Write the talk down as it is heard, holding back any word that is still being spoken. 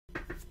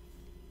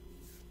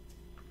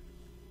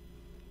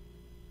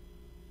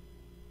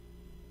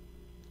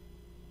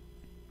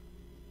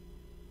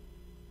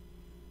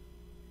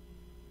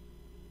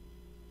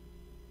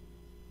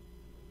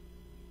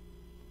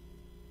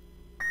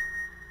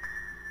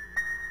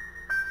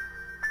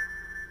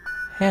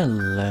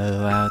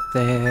Hello out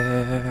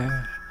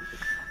there.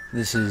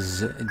 This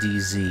is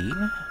DZ,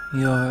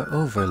 your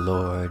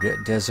overlord,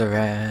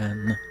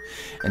 Deseran,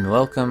 and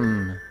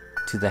welcome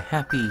to the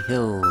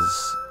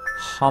Happyhills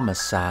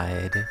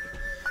Homicide.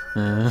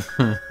 Let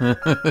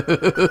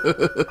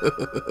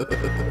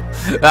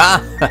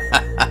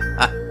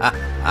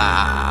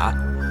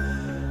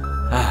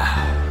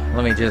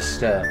me just,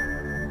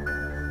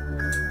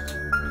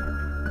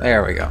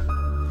 there we go.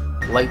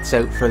 Lights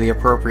out for the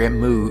appropriate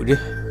mood.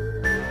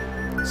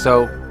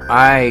 So,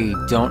 I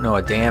don't know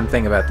a damn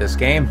thing about this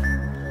game.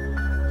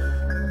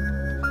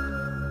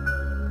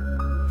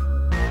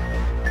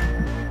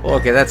 Well,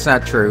 okay, that's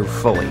not true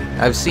fully.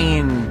 I've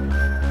seen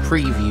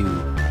preview.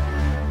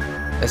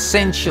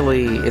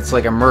 Essentially, it's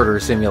like a murder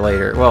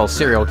simulator. Well,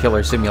 serial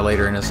killer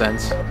simulator in a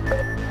sense.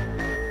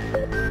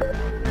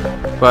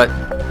 But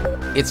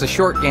it's a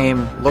short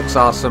game, looks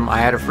awesome. I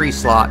had a free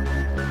slot.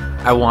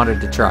 I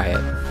wanted to try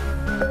it.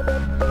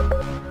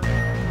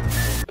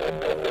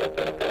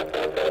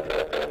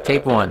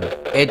 Tape 1,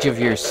 edge of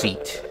your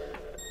seat.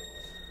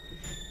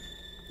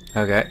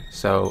 Okay,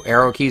 so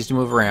arrow keys to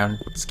move around.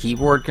 It's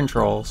keyboard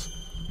controls.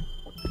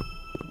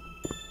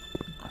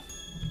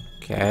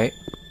 Okay.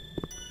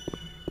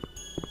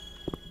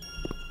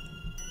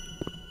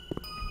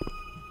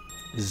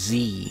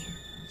 Z.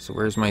 So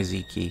where's my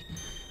Z key?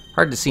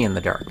 Hard to see in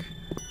the dark.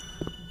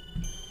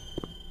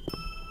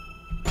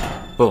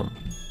 Boom.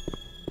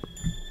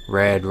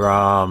 Red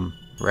ROM.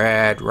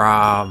 Red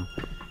ROM.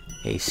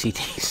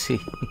 ACDC.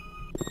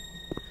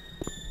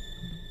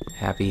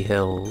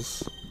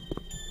 Happyhills.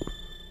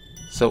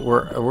 So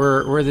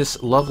we're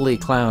this lovely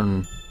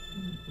clown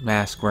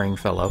mask wearing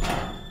fellow.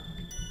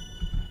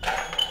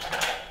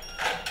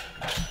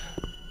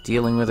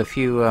 Dealing with a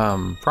few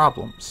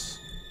problems.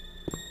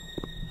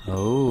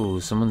 Oh,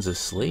 someone's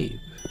asleep.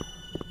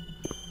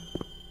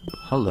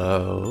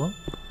 Hello.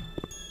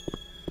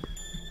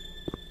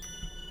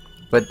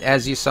 But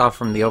as you saw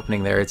from the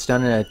opening there, it's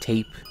done in a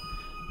tape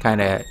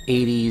kind of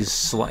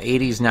 80s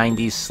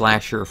 90s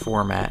slasher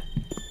format.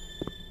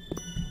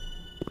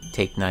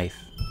 Take knife.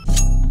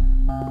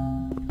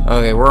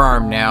 Okay, we're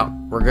armed now.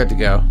 We're good to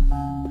go.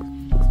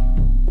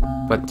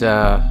 But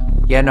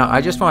yeah, no,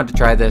 I just wanted to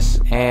try this,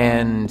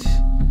 and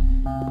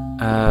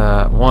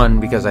one,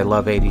 because I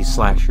love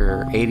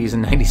 80s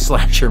and 90s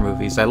slasher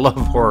movies. I love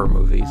horror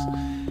movies.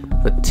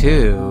 But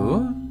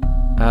two,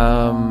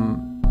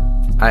 I'm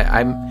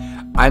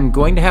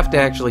going to have to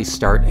actually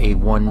start a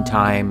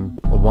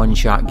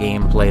one-shot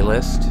game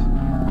playlist.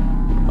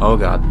 Oh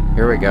god,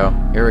 here we go.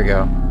 Here we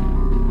go.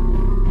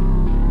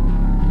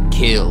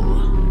 Kill.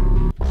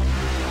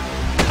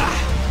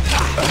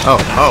 Oh.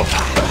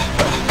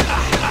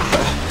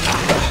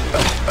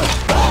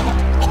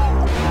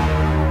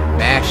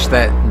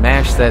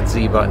 Mash that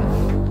Z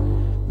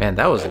button. Man,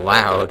 that was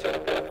loud.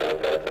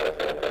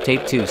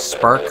 Tape 2,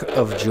 Spark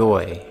of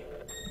Joy.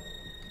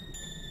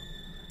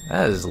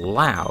 That is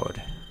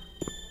loud.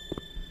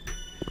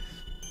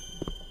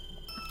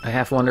 I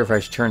half wonder if I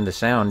should turn the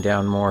sound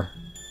down more.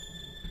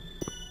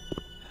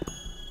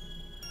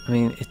 I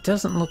mean, it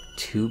doesn't look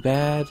too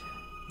bad.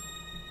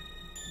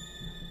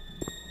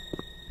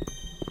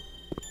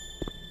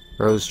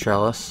 Rose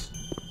trellis.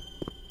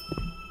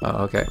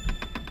 Oh, okay.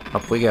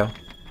 Up we go.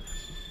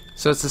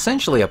 So it's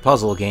essentially a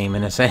puzzle game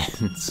in a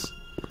sense.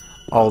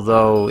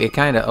 Although it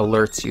kind of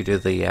alerts you to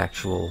the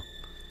actual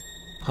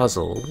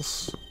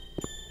puzzles.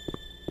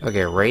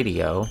 Okay,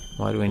 radio.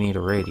 Why do we need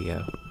a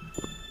radio?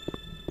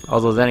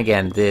 Although then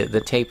again,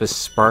 the tape is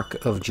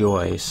Spark of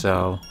Joy,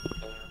 so...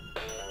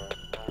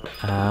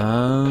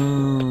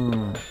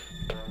 Oh.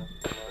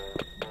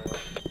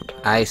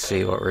 I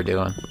see what we're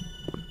doing.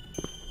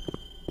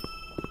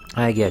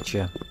 I get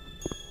you.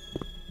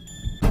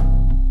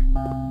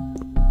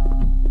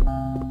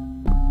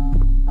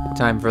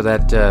 Time for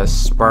that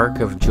Spark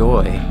of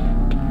Joy.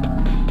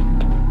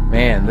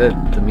 Man,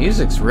 the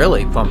music's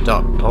really pumped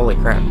up. Holy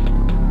crap.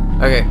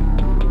 Okay.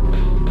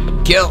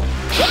 Kill!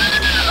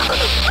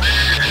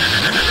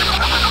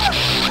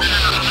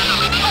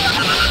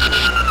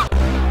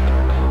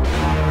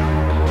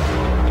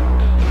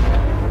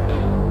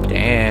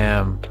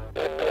 Damn.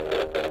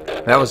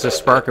 That was a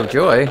Spark of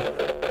Joy.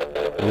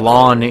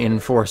 Lawn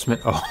enforcement.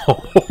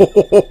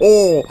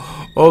 Oh,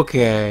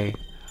 okay.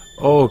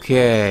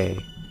 Okay.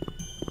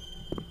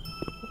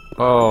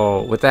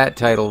 Oh, with that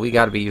title, we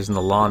gotta be using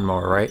the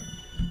lawnmower, right?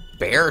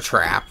 Bear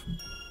trap?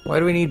 Why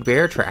do we need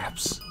bear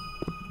traps?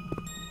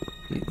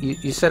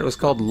 You said it was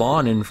called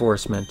lawn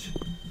enforcement.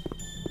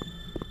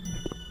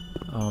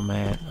 Oh,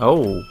 man.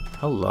 Oh,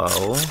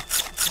 hello.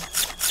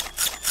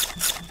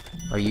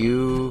 Are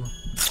you...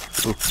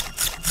 Oop.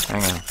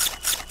 Hang on.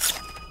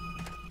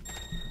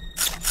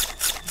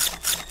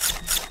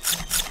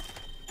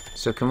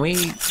 So can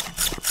we...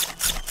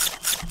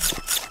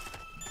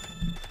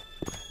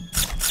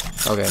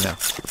 Okay, no.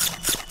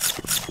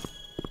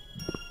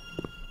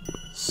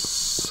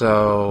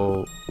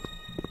 So...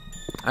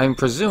 I mean,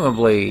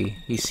 presumably,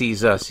 he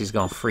sees us, he's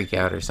gonna freak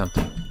out or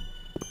something.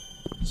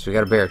 So we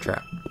got a bear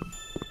trap.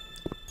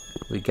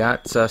 We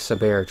got us a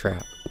bear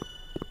trap.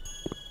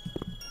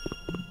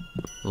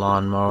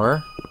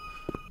 Lawnmower.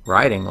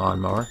 Riding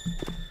lawnmower.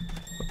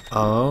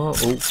 Oh,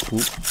 ooh,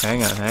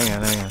 hang on.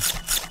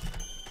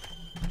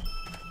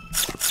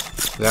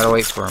 We gotta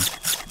wait for him.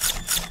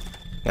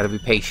 Gotta be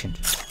patient.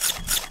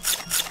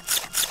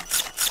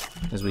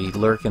 As we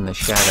lurk in the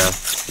shadow.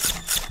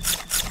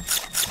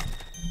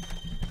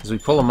 As we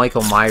pull a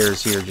Michael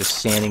Myers here, just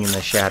standing in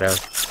the shadow.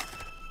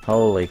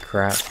 Holy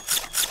crap.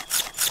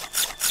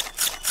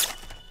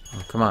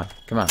 Oh, come on.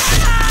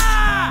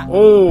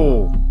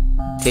 Oh!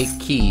 Take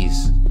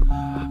keys.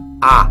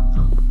 Ah!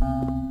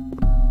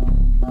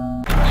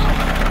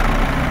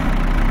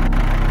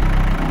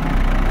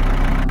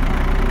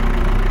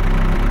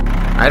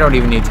 I don't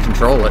even need to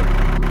control it.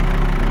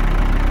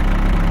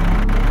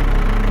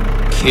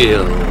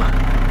 Kill.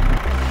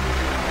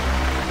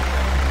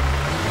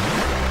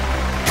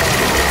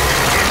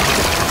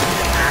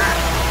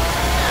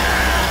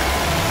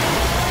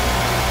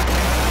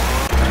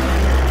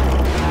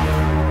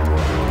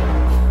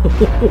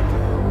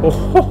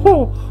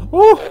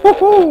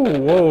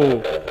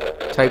 Whoa.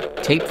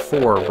 Tape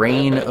 4,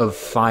 Rain of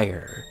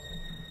Fire.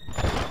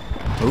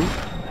 Ooh,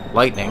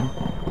 lightning.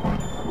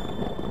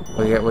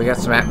 We got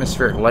some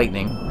atmospheric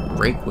lightning.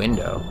 Break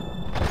window.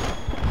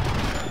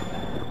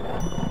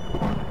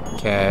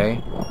 Okay.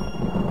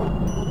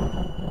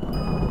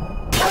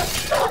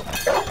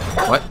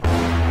 What?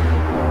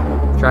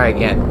 Try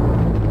again.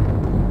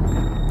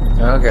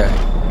 Okay.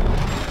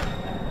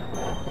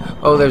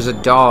 Oh, there's a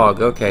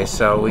dog. Okay,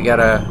 so we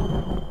gotta...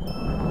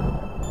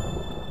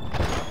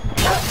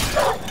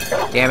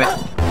 Damn it.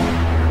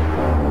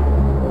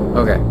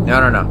 Okay,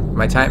 no.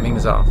 My timing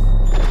is off.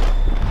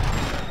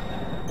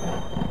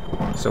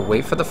 So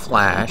wait for the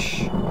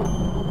flash.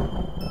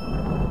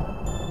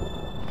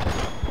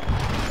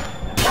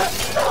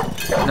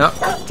 No,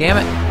 damn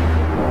it.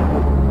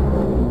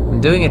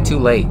 I'm doing it too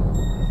late.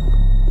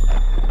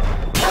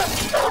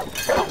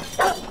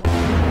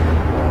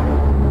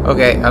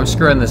 Okay, I'm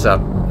screwing this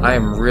up. I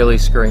am really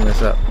screwing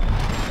this up.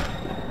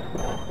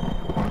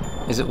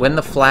 Is it when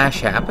the flash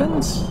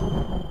happens?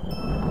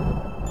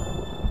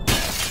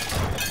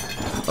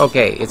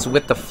 Okay, it's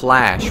with the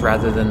flash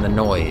rather than the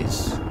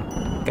noise.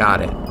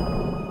 Got it.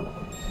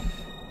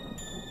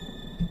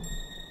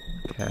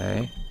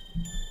 Okay.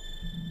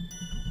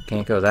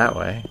 Can't go that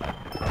way.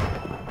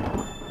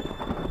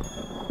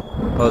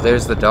 Oh,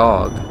 there's the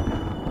dog.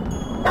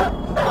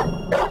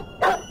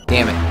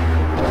 Damn it.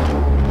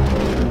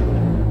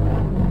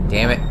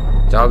 Damn it.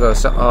 Doggo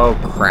so... Oh,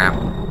 crap.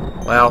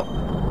 Well...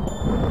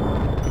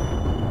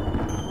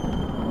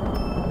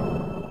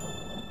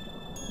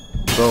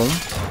 Boom.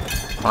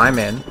 Climb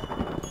in.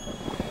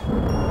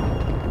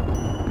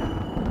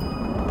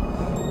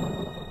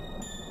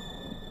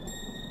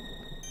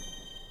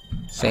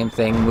 Same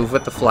thing. Move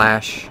with the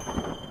flash.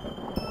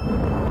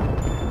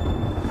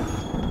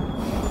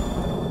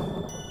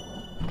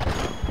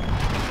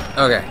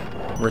 Okay.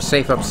 We're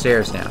safe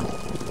upstairs now.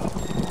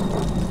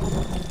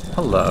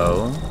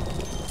 Hello.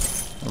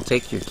 I'll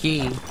take your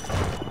key.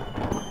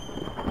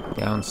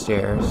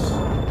 Downstairs.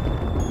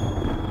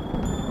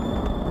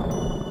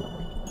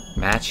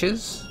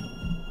 Matches?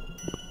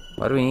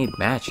 Why do we need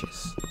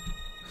matches?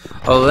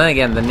 Oh, then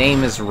again, the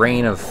name is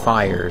Rain of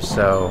Fire,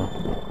 so...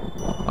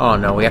 Oh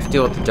no, we have to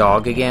deal with the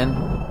dog again?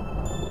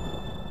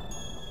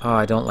 Oh,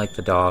 I don't like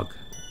the dog.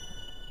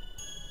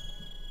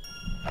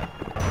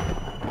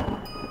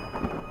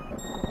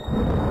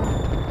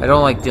 I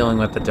don't like dealing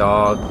with the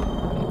dog.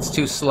 It's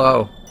too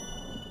slow.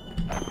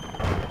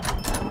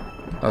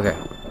 Okay.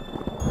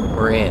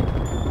 We're in.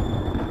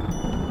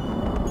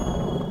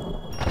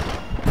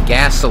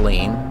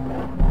 Gasoline.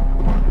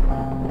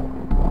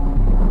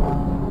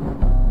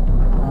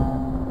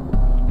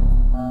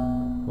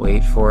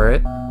 Wait for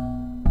it.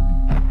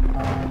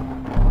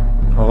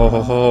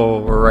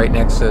 Oh, we're right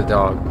next to the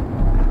dog.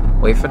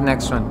 Wait for the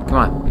next one.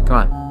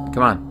 Come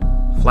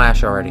on.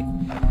 Flash already.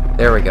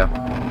 There we go.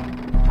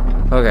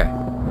 Okay.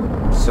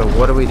 So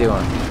what are we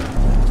doing?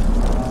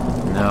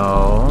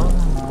 No.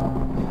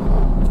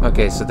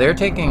 Okay, so they're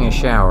taking a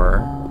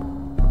shower.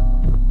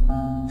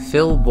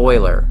 Fill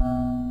boiler.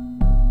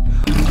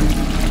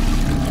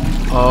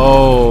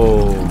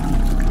 Oh.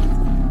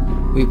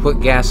 We put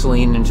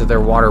gasoline into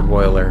their water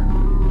boiler.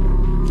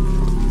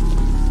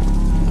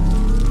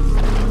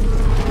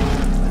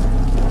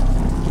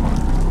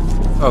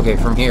 Okay,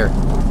 from here.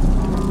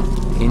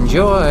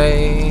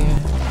 Enjoy!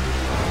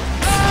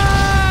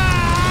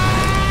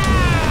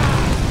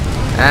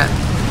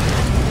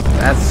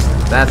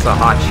 That's a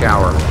hot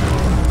shower.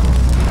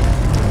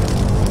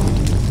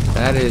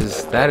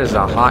 That is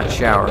a hot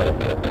shower.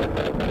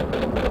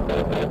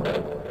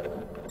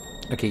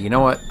 Okay, you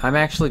know what? I'm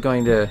actually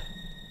going to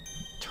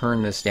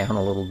turn this down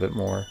a little bit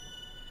more.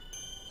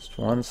 Just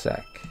one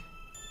sec.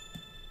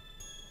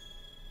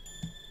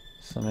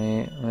 So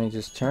let me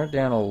just turn it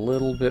down a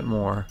little bit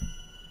more.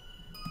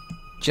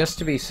 Just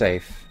to be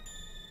safe.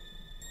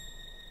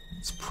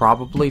 It's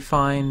probably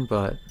fine,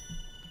 but...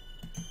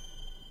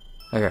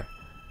 Okay.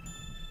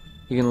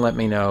 You can let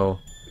me know.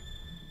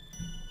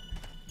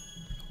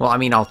 Well, I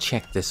mean, I'll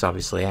check this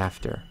obviously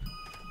after.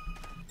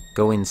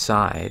 Go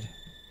inside.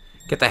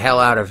 Get the hell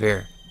out of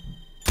here.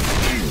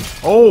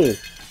 Oh!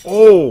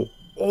 Oh!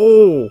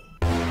 Oh!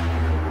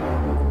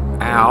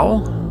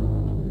 Ow.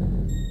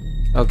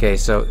 Okay,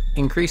 so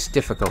increase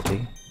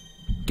difficulty.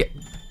 Get...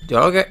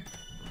 Okay.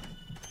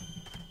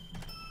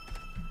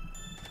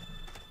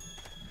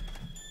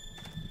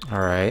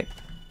 Alright.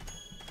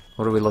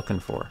 What are we looking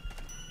for?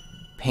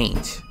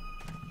 Paint.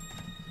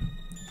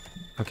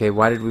 Okay,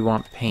 why did we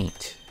want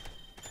paint?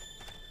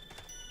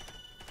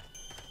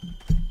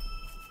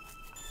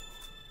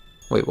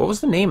 Wait, what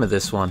was the name of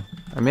this one?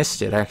 I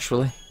missed it,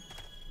 actually.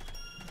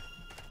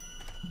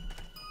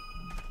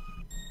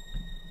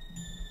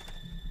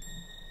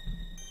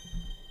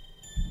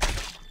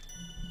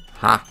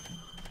 Ha!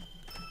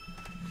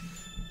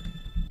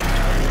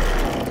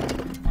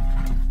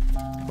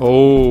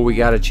 Oh, we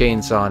got a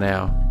chainsaw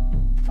now.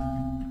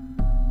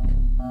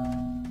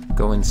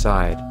 Go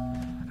inside.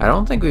 I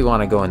don't think we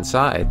want to go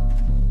inside.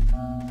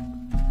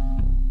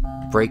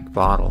 Break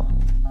bottle.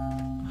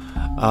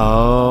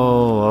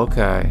 Oh,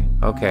 okay.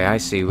 Okay, I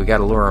see. We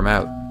gotta lure him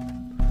out.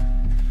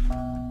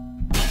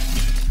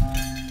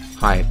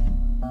 Hide.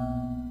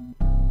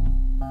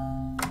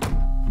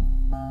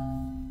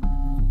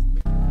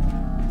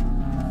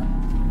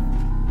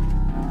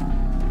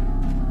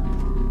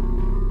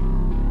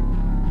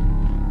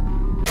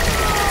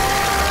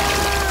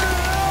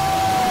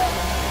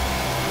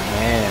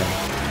 Man.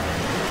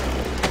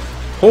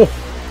 Oh!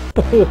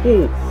 Ho, ho,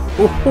 ho.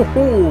 Ho, ho,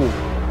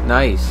 ho.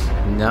 Nice.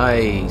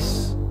 Nice.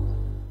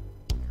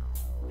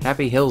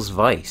 Happyhills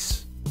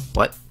Vice.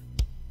 What?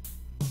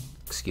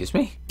 Excuse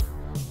me?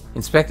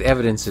 Inspect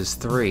evidence is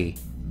 3.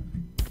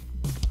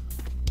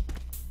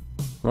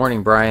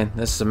 Morning, Brian.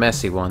 This is a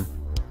messy one.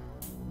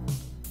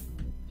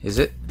 Is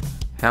it?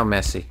 How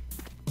messy?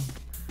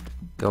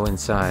 Go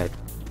inside.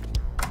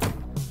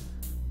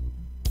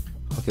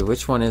 Okay,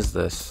 which one is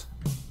this?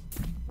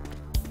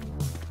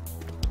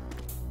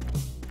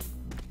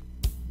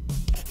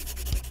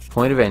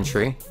 Point of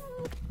entry.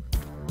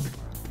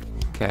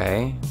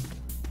 Okay.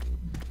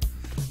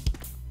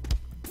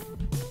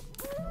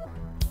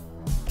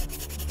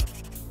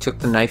 Took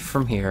the knife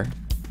from here.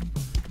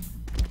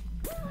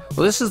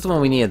 Well, this is the one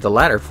we needed the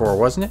ladder for,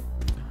 wasn't it?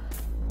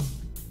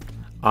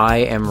 I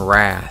am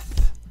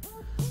Wrath.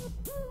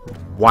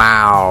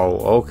 Wow,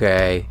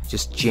 okay.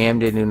 Just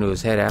jammed it into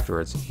his head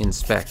afterwards.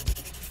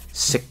 Inspect.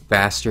 Sick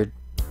bastard.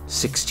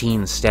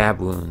 16 stab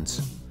wounds.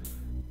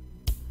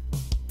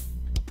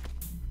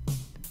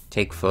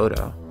 Take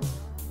photo.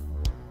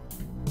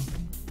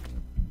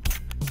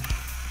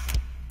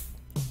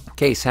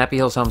 Case,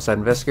 Happyhills Homicide.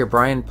 Investigator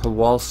Brian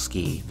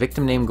Pawalski.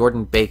 Victim named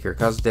Gordon Baker.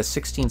 Cause of death,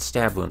 16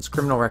 stab wounds.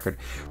 Criminal record.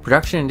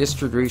 Production and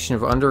distribution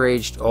of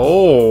underage...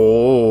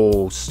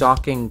 Oh!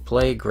 Stalking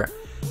playground.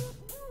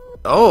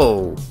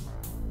 Oh!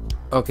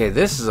 Okay,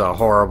 this is a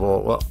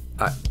horrible... Well,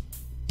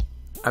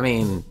 I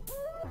mean...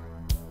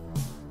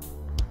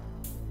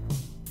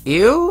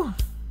 Ew?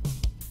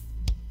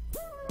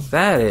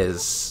 That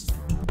is...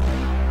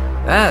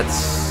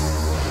 That's...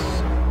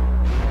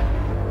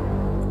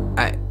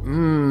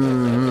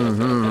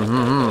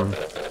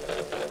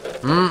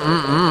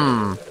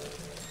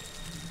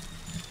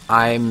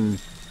 I'm...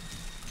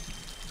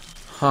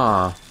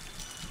 Huh.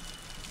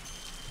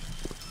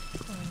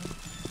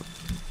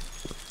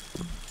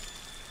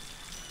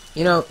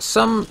 You know,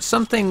 some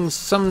things,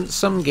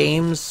 some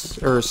games,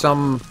 or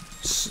some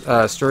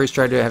stories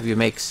try to have you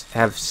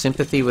have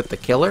sympathy with the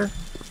killer.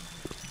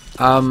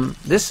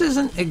 This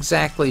isn't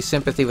exactly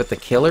sympathy with the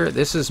killer.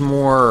 This is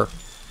more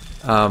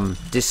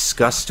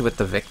disgust with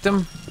the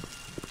victim.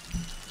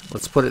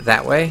 Let's put it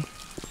that way.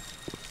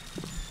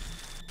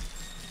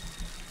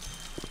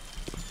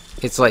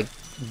 It's like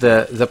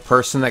the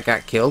person that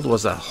got killed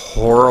was a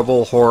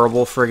horrible,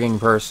 horrible frigging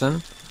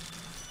person.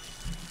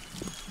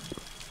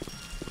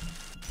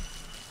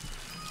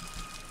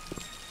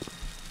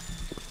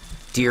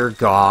 Dear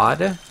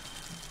God.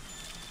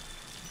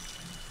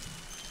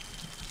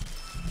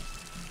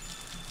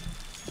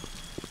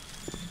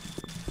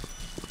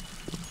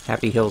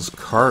 Happyhills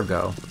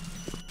cargo.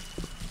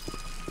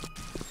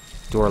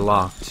 Door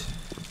locked.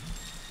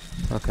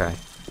 Okay.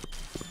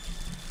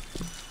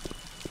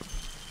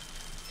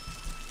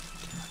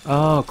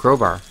 Oh,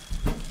 crowbar.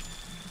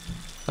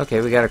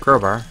 Okay, we got a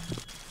crowbar.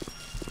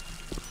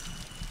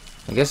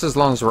 I guess as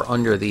long as we're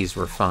under these,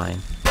 we're fine.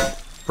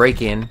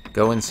 Break in,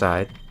 go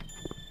inside.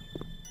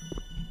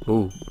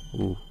 Ooh,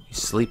 he's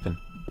sleeping.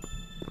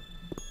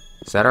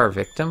 Is that our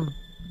victim?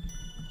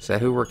 Is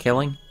that who we're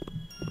killing?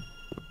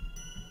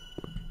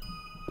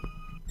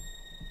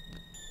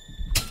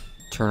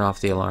 Turn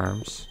off the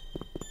alarms.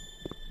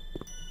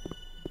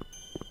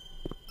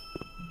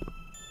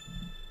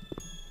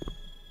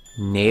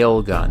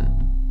 Nail gun.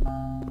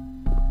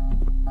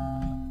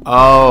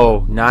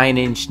 Oh,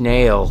 9-inch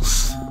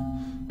nails.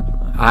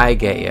 I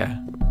get ya.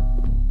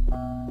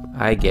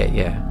 I get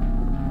ya.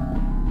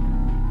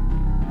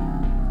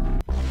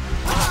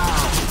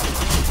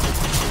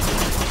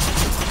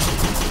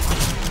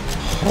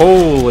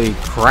 Holy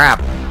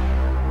crap.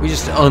 We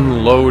just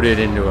unloaded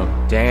into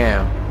him.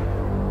 Damn.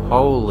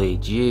 Holy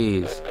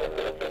jeez.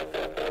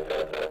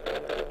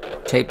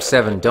 Tape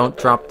 7, don't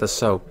drop the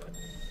soap.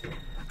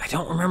 I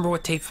don't remember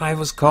what tape 5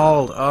 was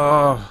called.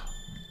 Oh,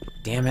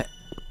 damn it.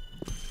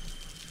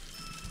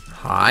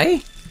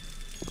 Hi?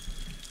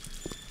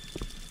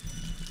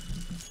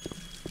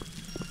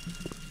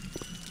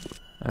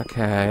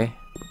 Okay.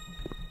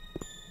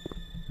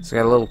 It's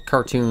got a little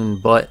cartoon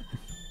butt.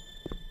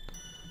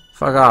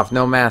 Fuck off,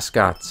 no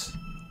mascots.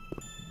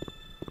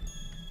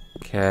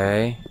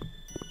 Okay.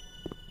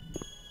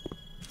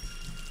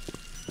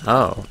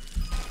 Oh.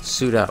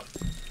 Suit up.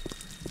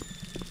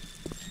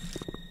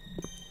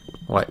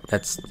 What?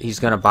 He's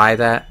gonna buy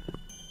that?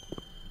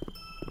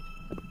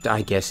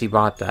 I guess he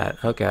bought that.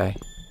 Okay.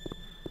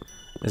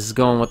 This is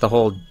going with the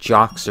whole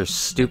jocks are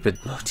stupid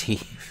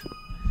motif.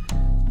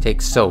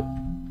 Take soap.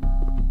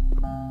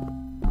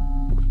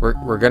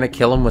 We're gonna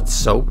kill him with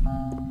soap?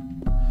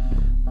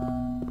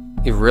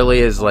 It really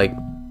is like,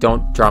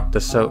 don't drop the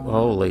soap.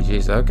 Holy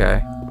jeez,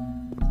 okay.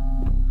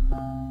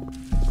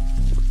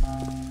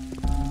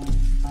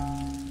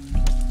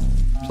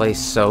 Place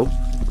soap.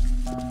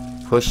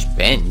 Push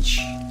bench.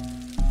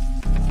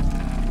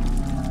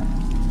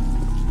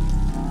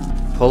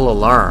 Pull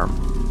alarm.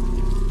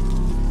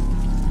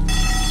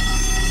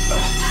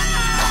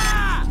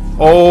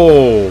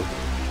 Oh!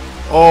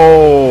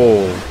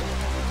 Oh!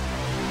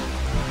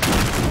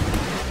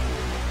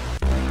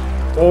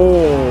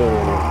 Oh!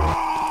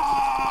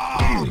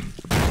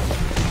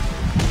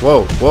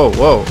 Whoa, whoa,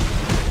 whoa.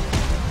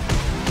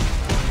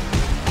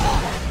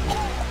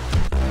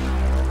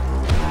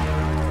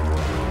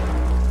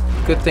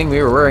 Good thing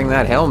we were wearing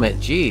that helmet,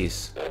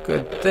 jeez.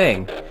 Good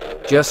thing.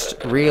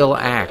 Just real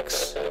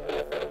axe.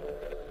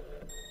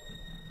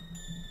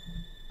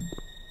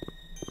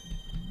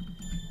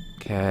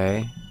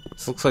 Okay.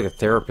 This looks like a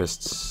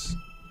therapist's...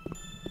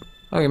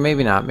 Okay,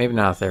 maybe not. Maybe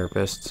not a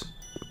therapist.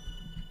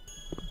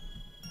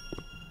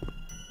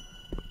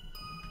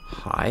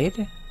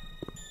 Hide?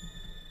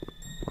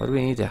 What do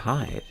we need to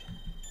hide?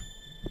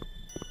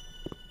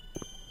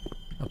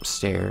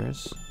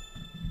 Upstairs.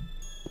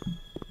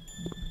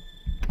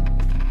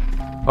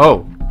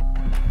 Oh!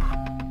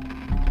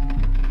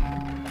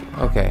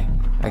 Okay.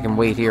 I can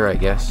wait here, I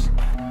guess.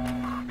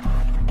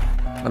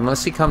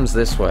 Unless he comes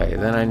this way,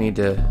 then I need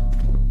to...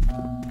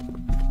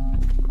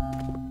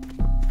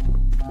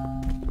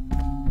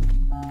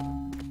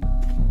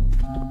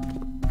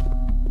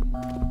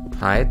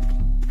 hide?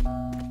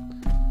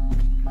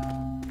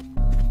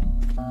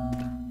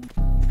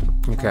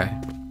 Okay.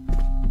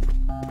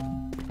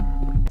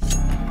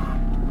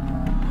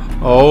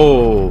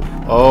 Oh!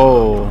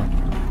 Oh!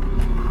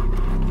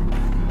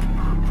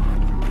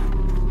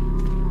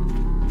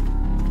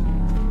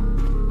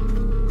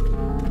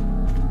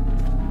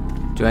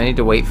 Do I need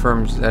to wait for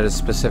him at a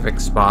specific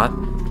spot?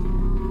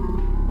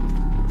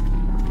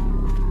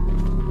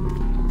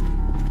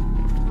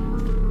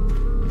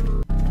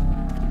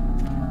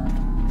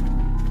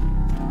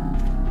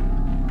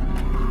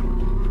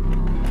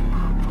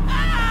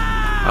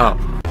 Oh.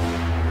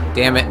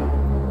 Damn it.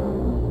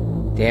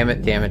 Damn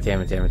it, damn it,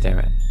 damn it, damn it, damn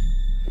it.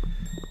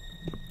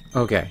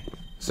 Okay.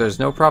 So there's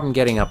no problem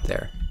getting up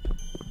there.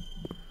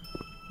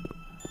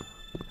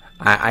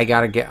 I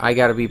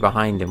gotta be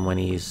behind him when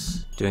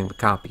he's doing the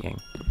copying.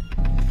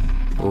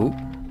 Ooh.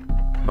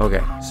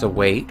 Okay, so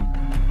wait.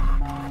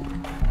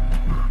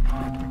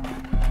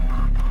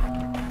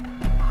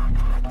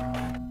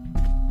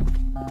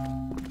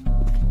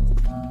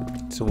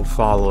 So we'll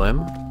follow him.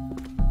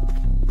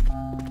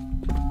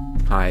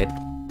 Hide.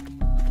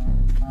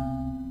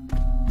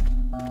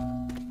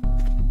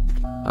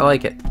 I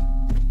like it.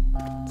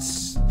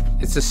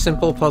 It's a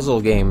simple puzzle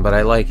game, but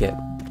I like it.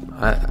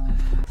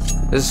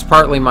 This is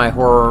partly my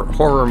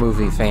horror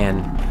movie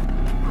fan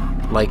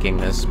liking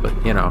this, but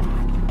you know.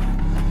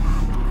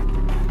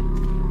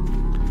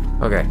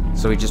 Okay,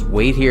 so we just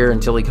wait here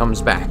until he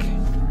comes back.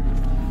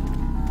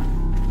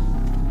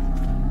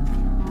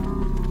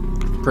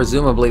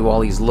 Presumably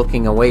while he's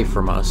looking away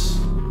from us.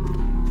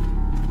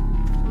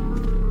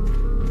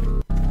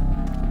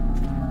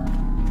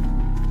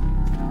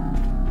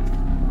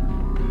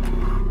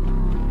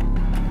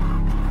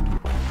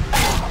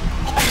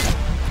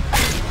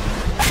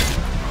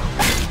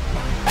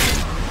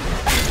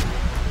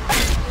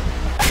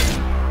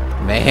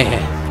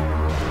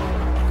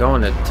 Man,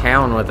 going to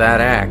town with that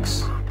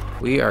axe.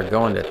 We are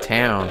going to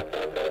town.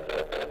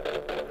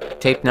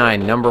 Tape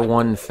 9,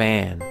 #1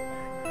 fan.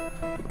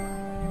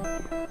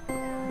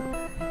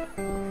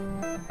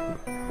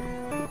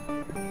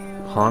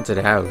 Haunted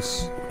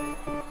house.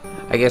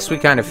 I guess we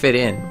kind of fit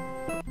in.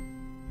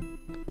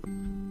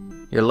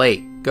 You're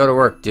late. Go to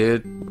work,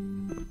 dude.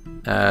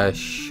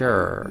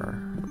 Sure.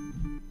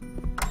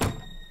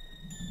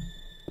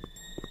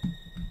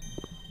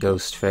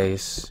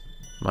 Ghostface.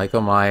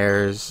 Michael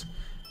Myers,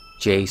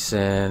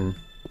 Jason.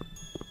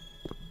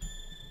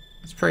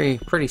 It's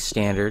pretty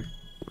standard.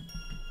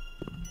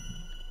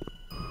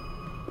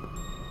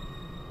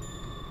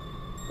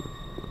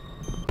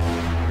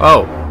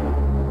 Oh.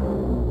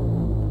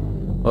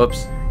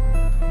 Whoops.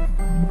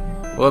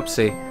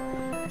 Whoopsie.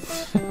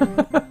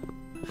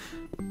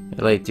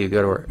 You're late, dude.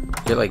 Go to work.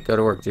 You're late. Go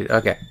to work, dude.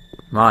 Okay.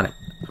 I'm on it.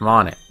 I'm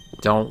on it.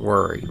 Don't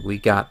worry. We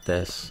got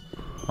this.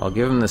 I'll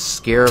give them the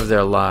scare of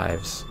their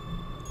lives.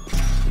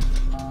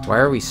 Why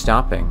are we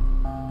stopping?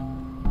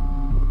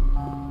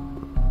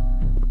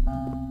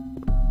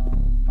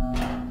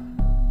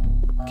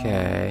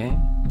 Okay.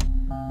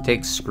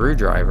 Take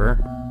screwdriver.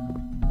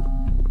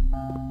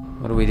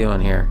 What are we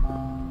doing here?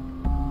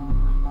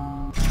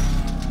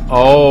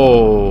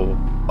 Oh.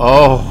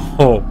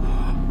 Oh.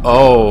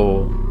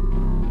 Oh.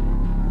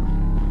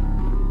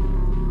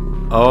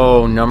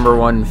 Oh,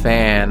 #1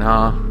 fan,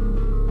 huh?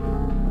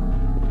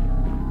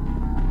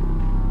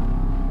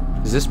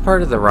 Is this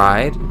part of the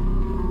ride?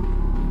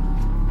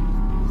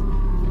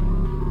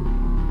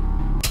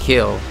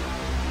 Kill.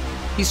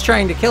 He's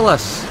trying to kill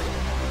us.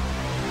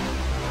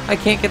 I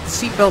can't get the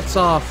seatbelts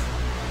off.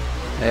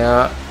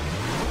 Yeah.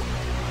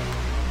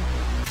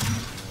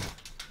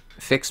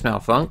 Fix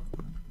malfunction.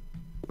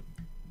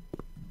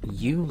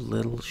 You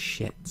little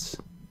shits.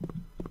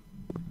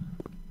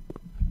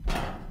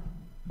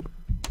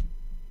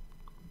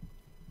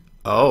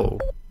 Oh.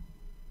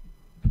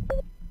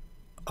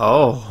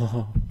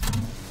 Oh.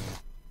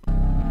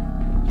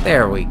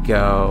 There we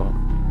go.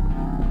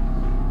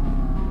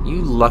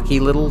 You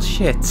lucky little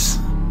shits.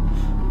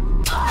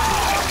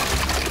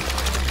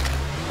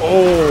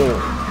 Oh.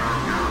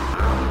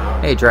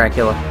 Hey,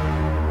 Dracula.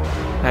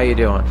 How you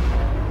doing?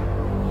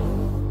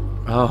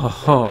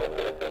 Oh.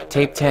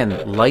 Tape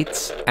 10.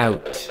 Lights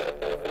out.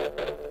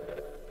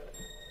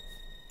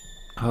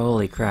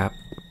 Holy crap.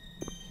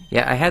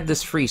 Yeah, I had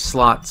this free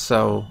slot,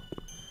 so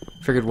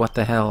figured what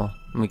the hell.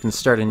 We can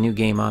start a new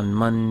game on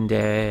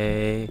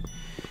Monday.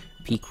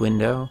 Peek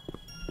window.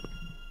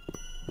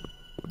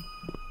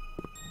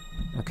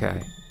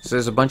 Okay. So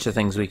there's a bunch of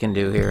things we can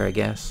do here, I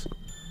guess.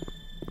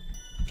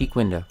 Peek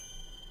window.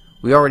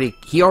 He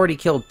already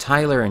killed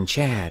Tyler and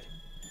Chad.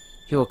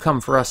 He will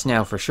come for us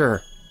now for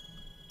sure.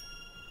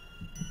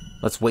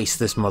 Let's waste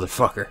this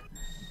motherfucker.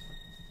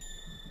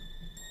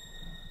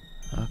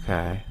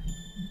 Okay.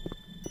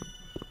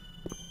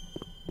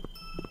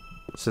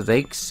 So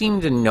they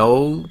seem to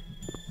know...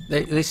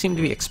 They seem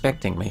to be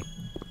expecting me.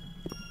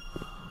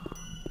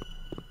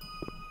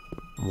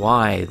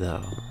 Why,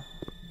 though?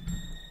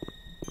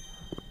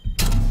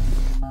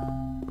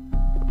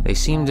 They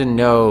seem to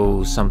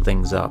know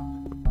something's up.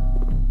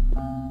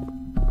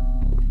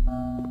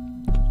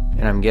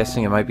 And I'm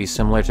guessing it might be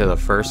similar to the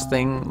first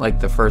thing, like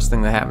the first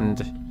thing that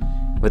happened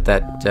with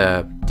that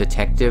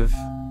detective.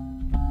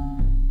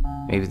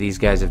 Maybe these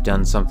guys have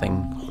done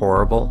something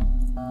horrible.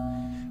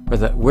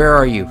 Where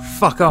are you?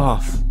 Fuck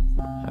off!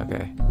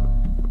 Okay.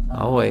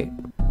 I'll wait.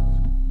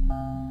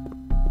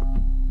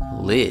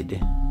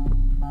 Lid.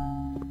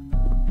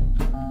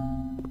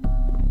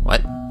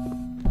 What?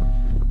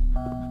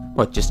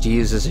 What, just to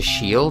use as a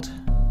shield?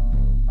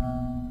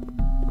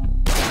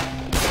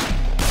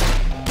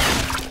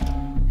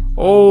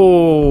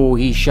 Oh,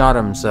 he shot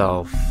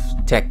himself,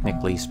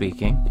 technically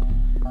speaking.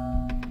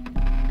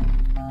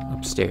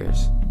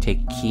 Upstairs.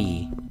 Take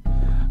key.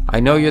 I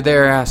know you're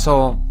there,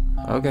 asshole.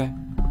 Okay.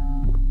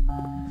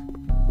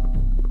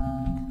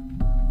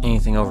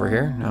 Anything over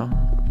here? No.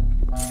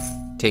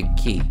 Take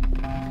key.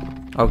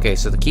 Okay,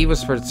 so the key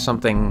was for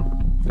something...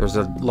 There's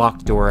a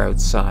locked door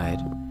outside.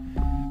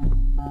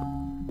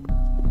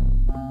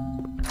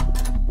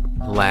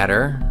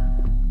 Ladder.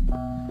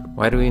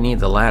 Why do we need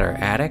the ladder?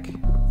 Attic?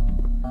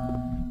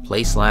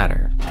 Place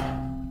ladder.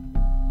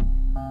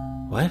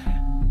 What?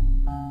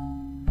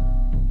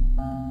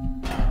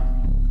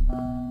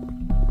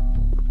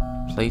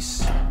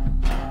 Place...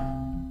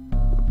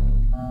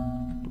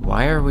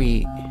 Why are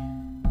we...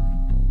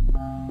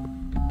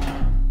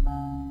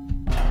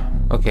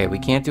 Okay, we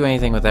can't do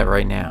anything with that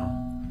right now.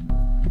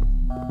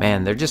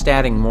 Man, they're just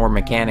adding more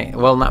mechanic...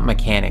 Well, not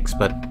mechanics,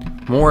 but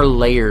more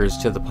layers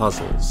to the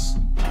puzzles.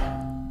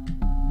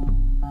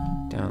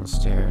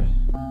 Downstairs.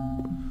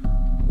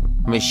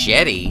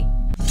 Machete?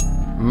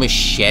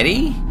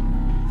 Machete?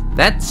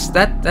 That's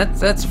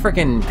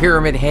frickin'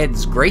 Pyramid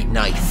Head's great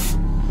knife.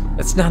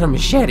 That's not a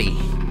machete.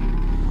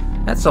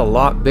 That's a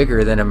lot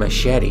bigger than a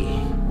machete.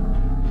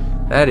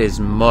 That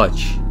is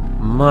much,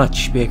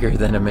 much bigger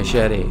than a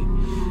machete.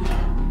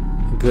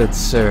 Good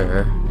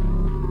sir.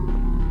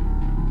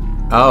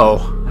 Oh,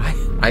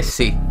 I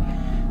see.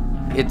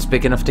 It's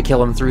big enough to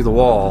kill him through the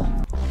wall.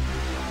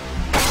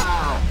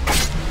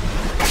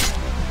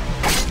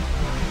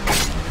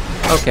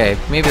 Okay,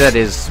 maybe that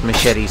is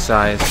machete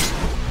size.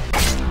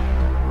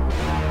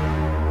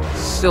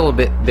 Still a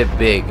bit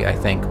big, I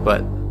think,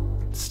 but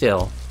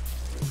still.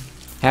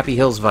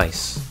 Happyhills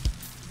Vice.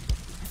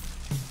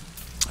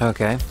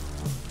 Okay.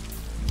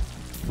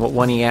 What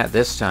one he at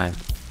this time?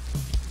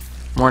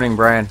 Morning,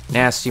 Brian.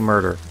 Nasty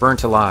murder.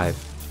 Burnt alive.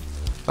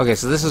 Okay,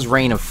 so this is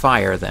Reign of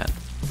Fire, then.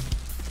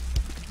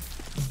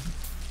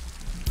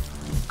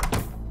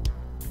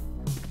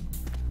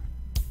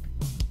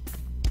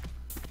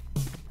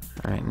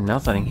 Alright,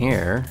 nothing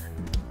here.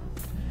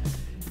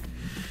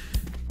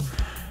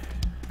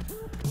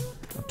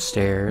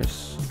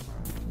 Upstairs.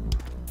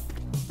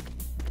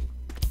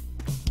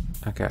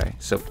 Okay,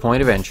 so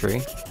point of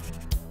entry.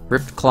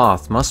 Ripped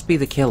cloth must be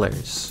the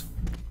killer's.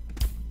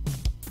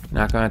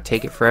 Not gonna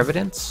take it for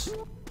evidence?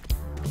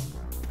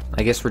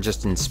 I guess we're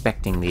just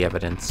inspecting the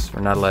evidence.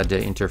 We're not allowed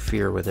to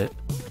interfere with it.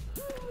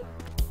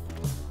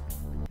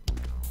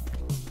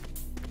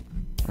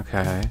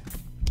 Okay.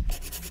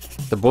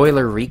 The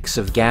boiler reeks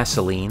of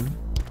gasoline.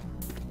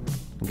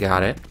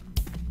 Got it.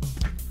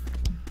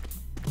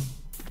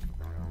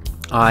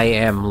 I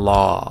am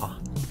law.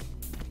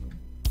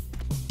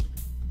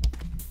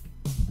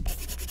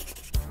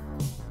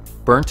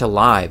 Burnt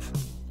alive.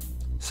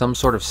 Some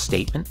sort of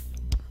statement?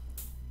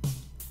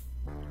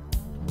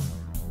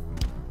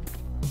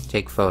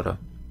 Take photo.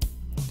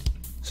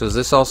 So is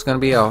this also going to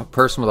be a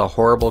person with a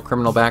horrible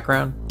criminal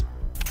background?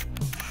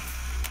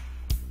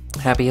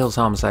 Happyhills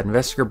Homicide.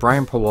 Investigator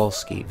Brian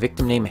Powalski.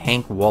 Victim name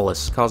Hank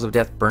Wallace. Cause of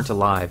death burnt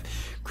alive.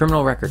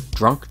 Criminal record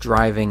drunk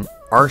driving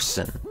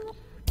arson.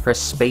 Press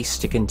space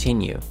to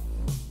continue.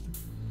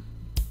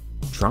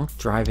 Drunk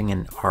driving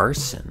and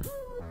arson.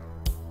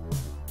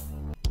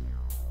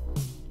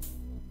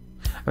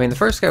 I mean, the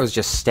first guy was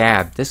just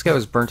stabbed. This guy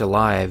was burnt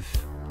alive.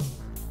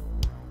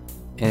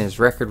 And his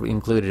record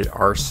included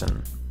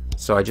arson.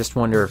 So I just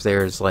wonder if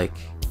there's, like...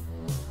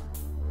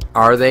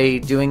 Are they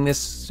doing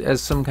this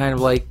as some kind of,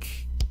 like,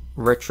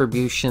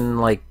 retribution,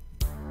 like,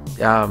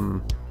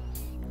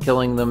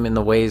 killing them in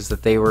the ways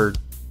that they were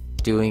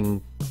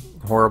doing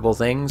horrible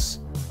things?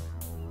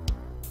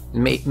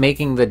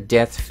 Making the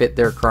death fit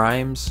their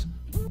crimes?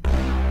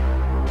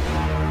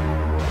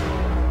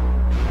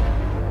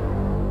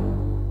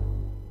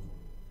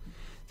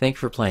 Thank you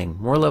for playing.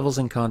 More levels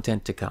and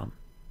content to come.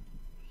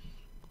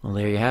 Well,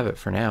 there you have it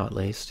for now, at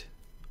least.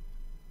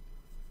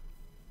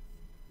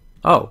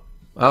 Oh,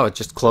 it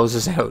just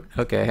closes out.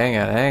 Okay, hang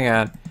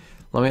on.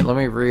 Let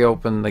me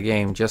reopen the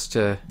game just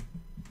to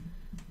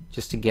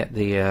get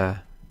the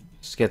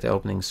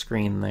opening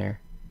screen there.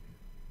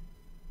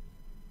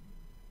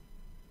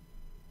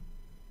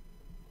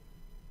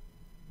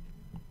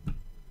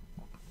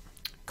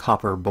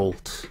 Copper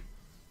bolt,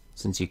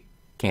 since you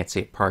can't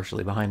see it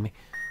partially behind me.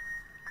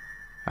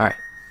 Alright,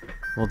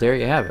 well, there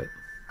you have it.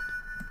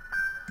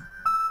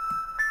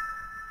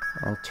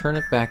 I'll turn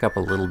it back up a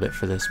little bit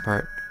for this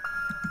part.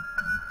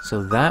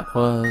 So that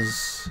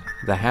was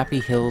the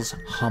Happyhills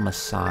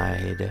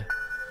Homicide.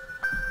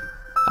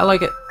 I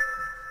like it.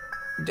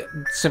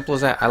 Simple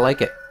as that. I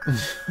like it.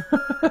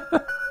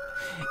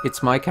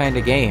 It's my kind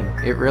of game.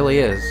 It really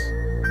is.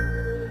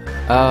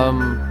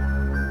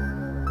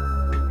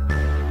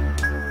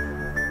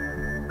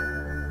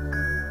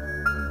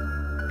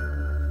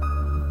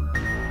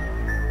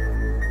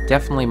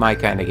 Definitely my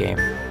kind of game.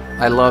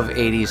 I love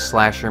 80s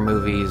slasher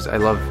movies. I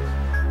love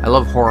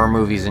horror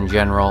movies in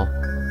general,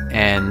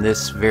 and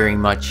this very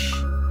much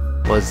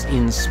was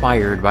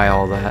inspired by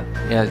all that.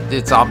 Yeah,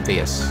 it's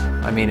obvious.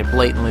 I mean, it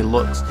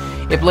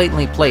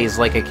blatantly plays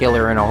like a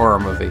killer in a horror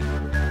movie.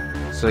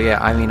 So yeah,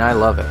 I mean, I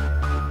love it.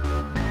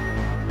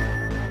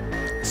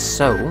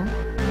 So,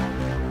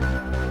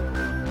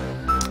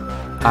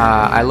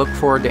 I look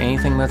forward to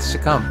anything that's to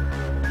come.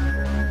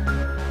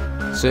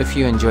 So if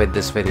you enjoyed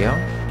this video,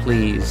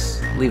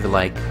 please leave a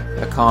like,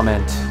 a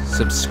comment,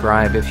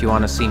 subscribe if you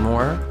want to see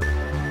more,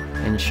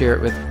 and share it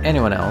with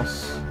anyone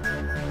else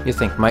you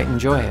think might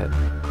enjoy it.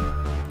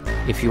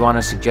 If you want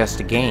to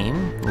suggest a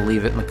game,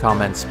 leave it in the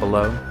comments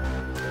below.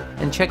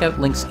 And check out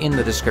links in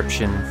the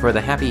description for the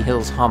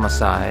Happyhills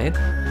Homicide,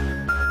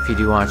 if you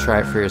do want to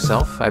try it for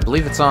yourself. I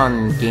believe it's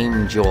on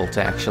Game Jolt,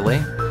 actually,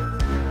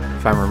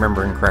 if I'm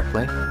remembering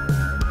correctly.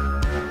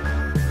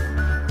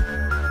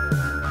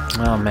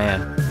 Oh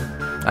man.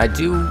 I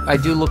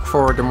do look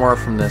forward to more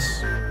from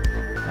this.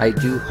 I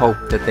do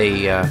hope that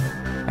they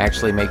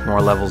actually make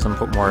more levels and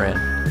put more in.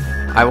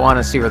 I want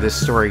to see where this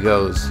story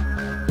goes.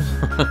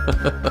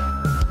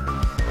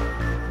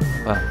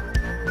 But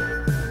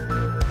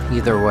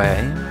either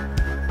way,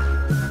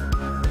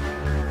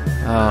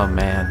 oh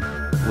man,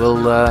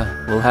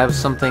 we'll have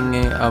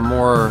something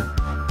more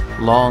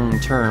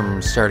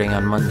long-term starting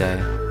on Monday.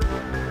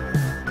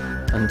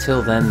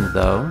 Until then,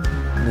 though,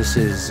 this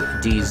is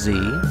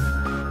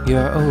DZ,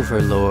 your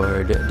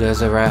overlord,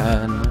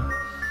 Deseran.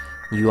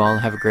 You all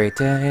have a great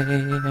day,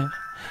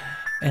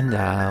 and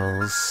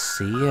I'll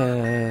see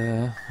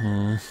ya.